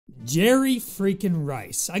Jerry freaking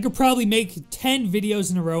Rice. I could probably make 10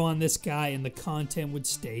 videos in a row on this guy and the content would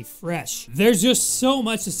stay fresh. There's just so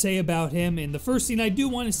much to say about him, and the first thing I do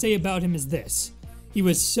want to say about him is this. He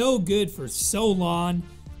was so good for so long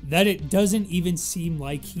that it doesn't even seem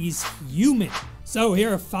like he's human. So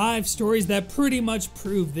here are 5 stories that pretty much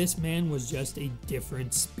prove this man was just a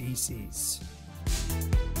different species.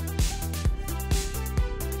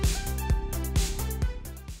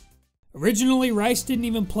 Originally, Rice didn't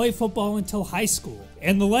even play football until high school,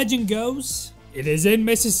 and the legend goes, it is in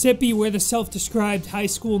Mississippi where the self-described high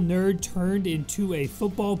school nerd turned into a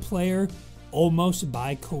football player almost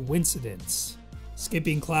by coincidence.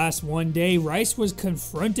 Skipping class one day, Rice was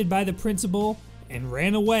confronted by the principal and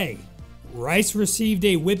ran away. Rice received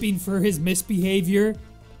a whipping for his misbehavior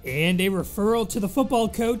and a referral to the football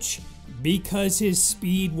coach because his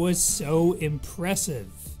speed was so impressive.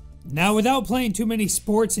 Now, without playing too many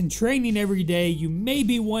sports and training every day, you may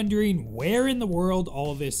be wondering where in the world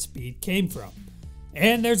all this speed came from.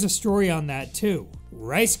 And there's a story on that too.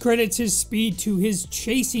 Rice credits his speed to his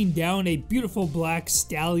chasing down a beautiful black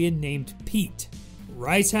stallion named Pete.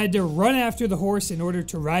 Rice had to run after the horse in order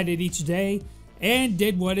to ride it each day, and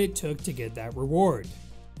did what it took to get that reward.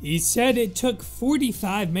 He said it took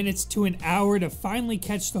 45 minutes to an hour to finally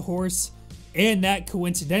catch the horse, and that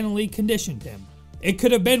coincidentally conditioned him. It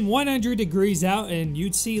could have been 100 degrees out and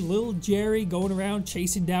you'd see little Jerry going around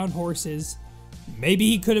chasing down horses. Maybe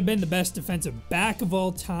he could have been the best defensive back of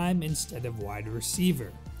all time instead of wide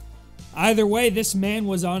receiver. Either way, this man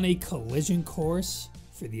was on a collision course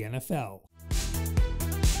for the NFL.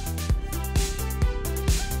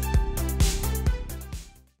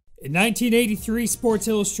 In 1983, Sports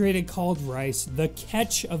Illustrated called Rice the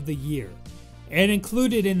catch of the year, and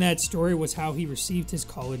included in that story was how he received his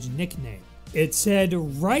college nickname. It said,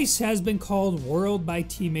 Rice has been called world by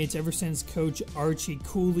teammates ever since coach Archie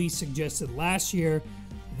Cooley suggested last year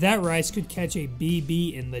that Rice could catch a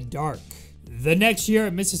BB in the dark. The next year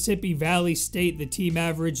at Mississippi Valley State, the team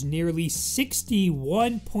averaged nearly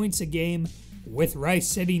 61 points a game, with Rice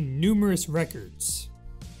setting numerous records.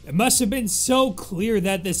 It must have been so clear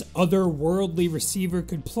that this otherworldly receiver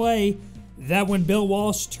could play that when Bill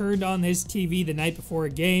Walsh turned on his TV the night before a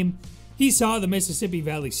game, he saw the Mississippi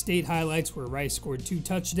Valley State highlights where Rice scored 2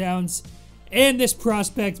 touchdowns, and this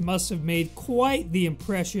prospect must have made quite the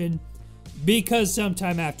impression because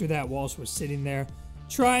sometime after that, Walsh was sitting there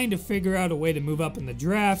trying to figure out a way to move up in the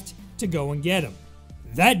draft to go and get him.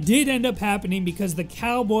 That did end up happening because the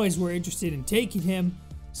Cowboys were interested in taking him,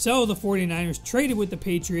 so the 49ers traded with the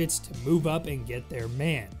Patriots to move up and get their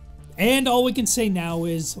man. And all we can say now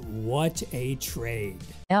is, what a trade.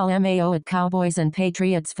 LMAO at Cowboys and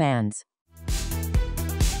Patriots fans.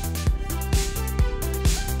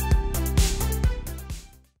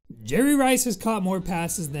 Jerry Rice has caught more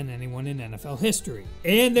passes than anyone in NFL history.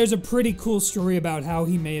 And there's a pretty cool story about how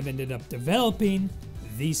he may have ended up developing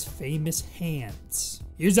these famous hands.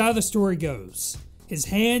 Here's how the story goes. His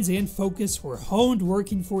hands and focus were honed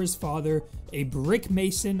working for his father, a brick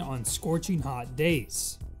mason, on scorching hot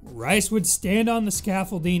days. Rice would stand on the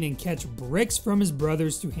scaffolding and catch bricks from his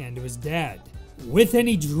brothers to hand to his dad, with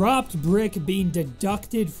any dropped brick being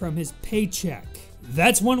deducted from his paycheck.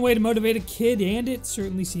 That's one way to motivate a kid, and it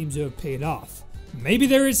certainly seems to have paid off. Maybe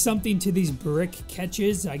there is something to these brick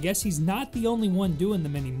catches. I guess he's not the only one doing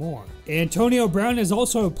them anymore. Antonio Brown has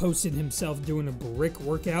also posted himself doing a brick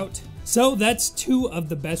workout. So that's 2 of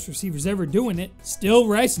the best receivers ever doing it. Still,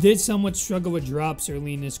 Rice did somewhat struggle with drops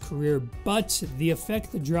early in his career, but the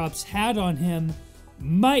effect the drops had on him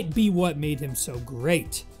might be what made him so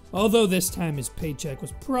great. Although this time his paycheck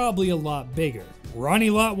was probably a lot bigger. Ronnie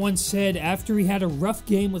Lott once said after he had a rough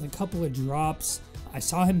game with a couple of drops, I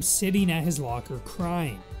saw him sitting at his locker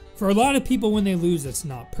crying. For a lot of people when they lose, it's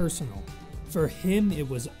not personal. For him, it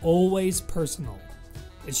was always personal.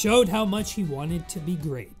 It showed how much he wanted to be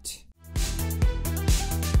great.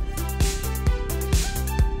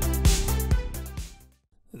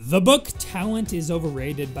 The book Talent is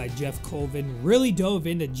Overrated by Jeff Colvin really dove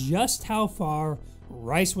into just how far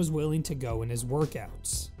Rice was willing to go in his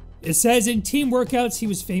workouts. It says in team workouts he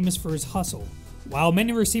was famous for his hustle. While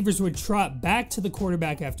many receivers would trot back to the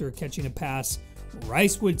quarterback after catching a pass,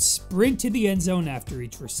 Rice would sprint to the end zone after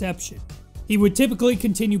each reception. He would typically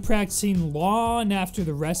continue practicing long after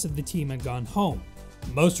the rest of the team had gone home.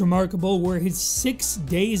 Most remarkable were his 6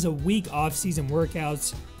 days a week off-season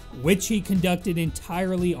workouts, which he conducted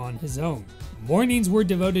entirely on his own. Mornings were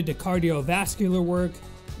devoted to cardiovascular work,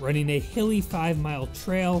 running a hilly 5-mile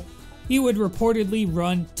trail. He would reportedly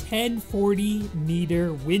run 10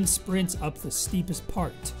 40-meter wind sprints up the steepest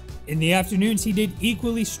part. In the afternoons, he did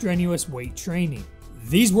equally strenuous weight training.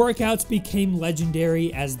 These workouts became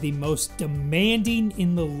legendary as the most demanding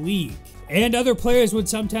in the league, and other players would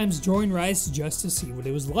sometimes join Rice just to see what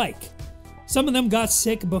it was like. Some of them got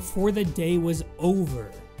sick before the day was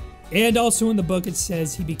over. And also in the book it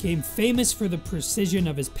says he became famous for the precision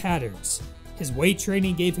of his patterns. His weight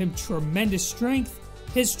training gave him tremendous strength.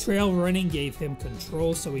 His trail running gave him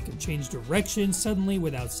control so he could change direction suddenly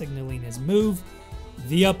without signaling his move.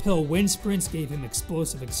 The uphill wind sprints gave him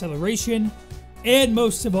explosive acceleration. And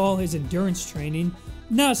most of all, his endurance training,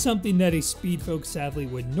 not something that a speed folk sadly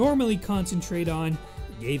would normally concentrate on,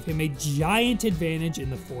 gave him a giant advantage in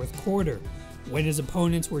the fourth quarter. When his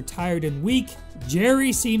opponents were tired and weak,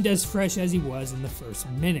 Jerry seemed as fresh as he was in the first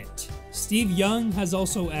minute. Steve Young has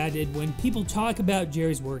also added, when people talk about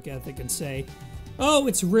Jerry's work ethic and say, "Oh,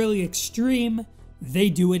 it's really extreme," they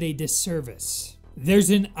do it a disservice. There's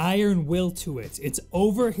an iron will to it. It's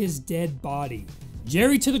over his dead body.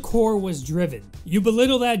 Jerry to the core was driven. You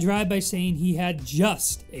belittle that drive by saying he had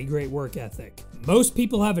just a great work ethic. Most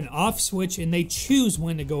people have an off switch and they choose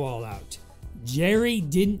when to go all out. Jerry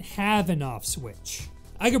didn't have an off switch.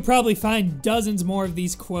 I could probably find dozens more of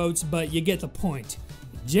these quotes, but you get the point.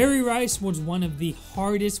 Jerry Rice was one of the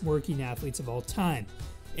hardest working athletes of all time,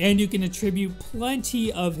 and you can attribute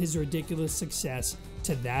plenty of his ridiculous success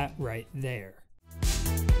to that right there.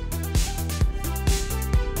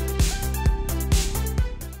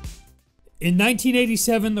 In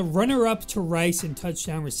 1987, the runner-up to Rice in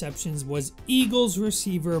touchdown receptions was Eagles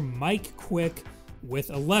receiver Mike Quick with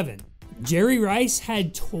 11. Jerry Rice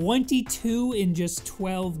had 22 in just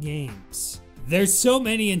 12 games. There's so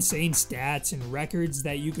many insane stats and records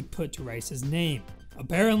that you could put to Rice's name.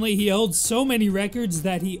 Apparently, he holds so many records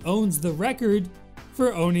that he owns the record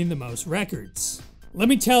for owning the most records. Let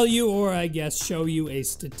me tell you, or I guess show you, a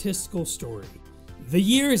statistical story. The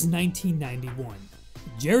year is 1991.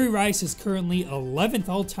 Jerry Rice is currently 11th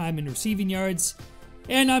all-time in receiving yards,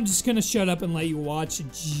 and I'm just gonna shut up and let you watch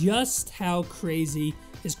just how crazy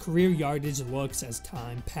his career yardage looks as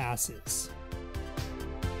time passes.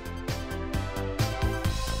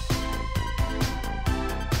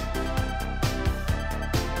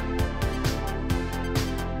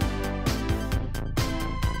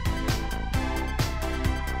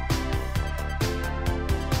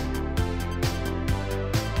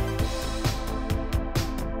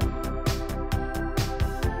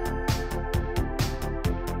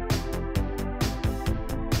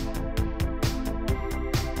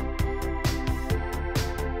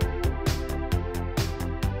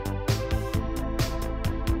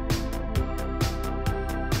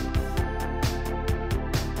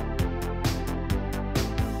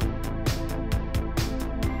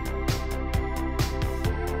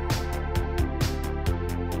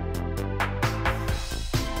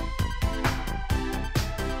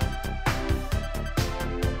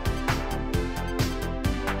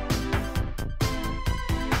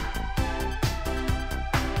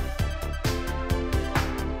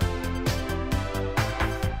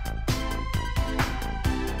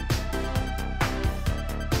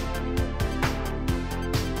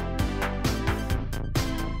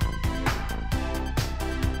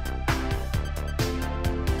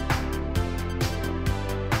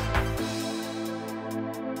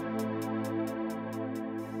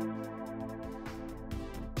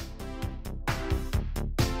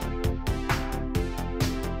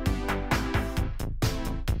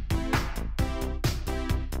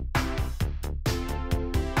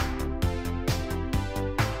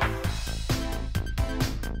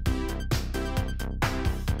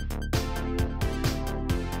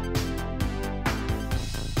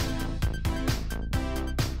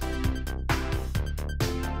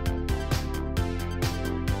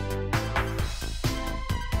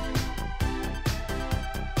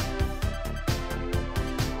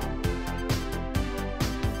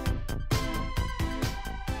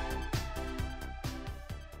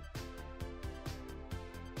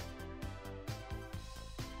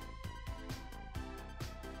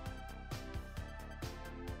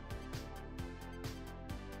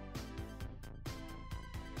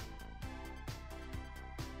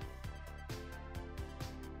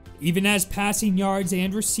 Even as passing yards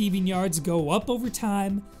and receiving yards go up over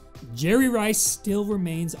time, Jerry Rice still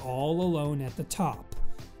remains all alone at the top,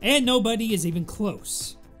 and nobody is even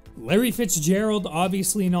close. Larry Fitzgerald,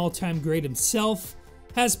 obviously an all-time great himself,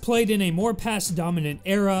 has played in a more pass-dominant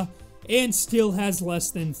era and still has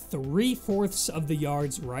less than 3/4 of the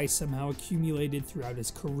yards Rice somehow accumulated throughout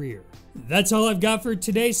his career. That's all I've got for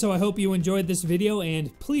today, so I hope you enjoyed this video,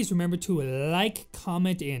 and please remember to like,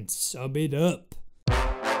 comment, and sub it up.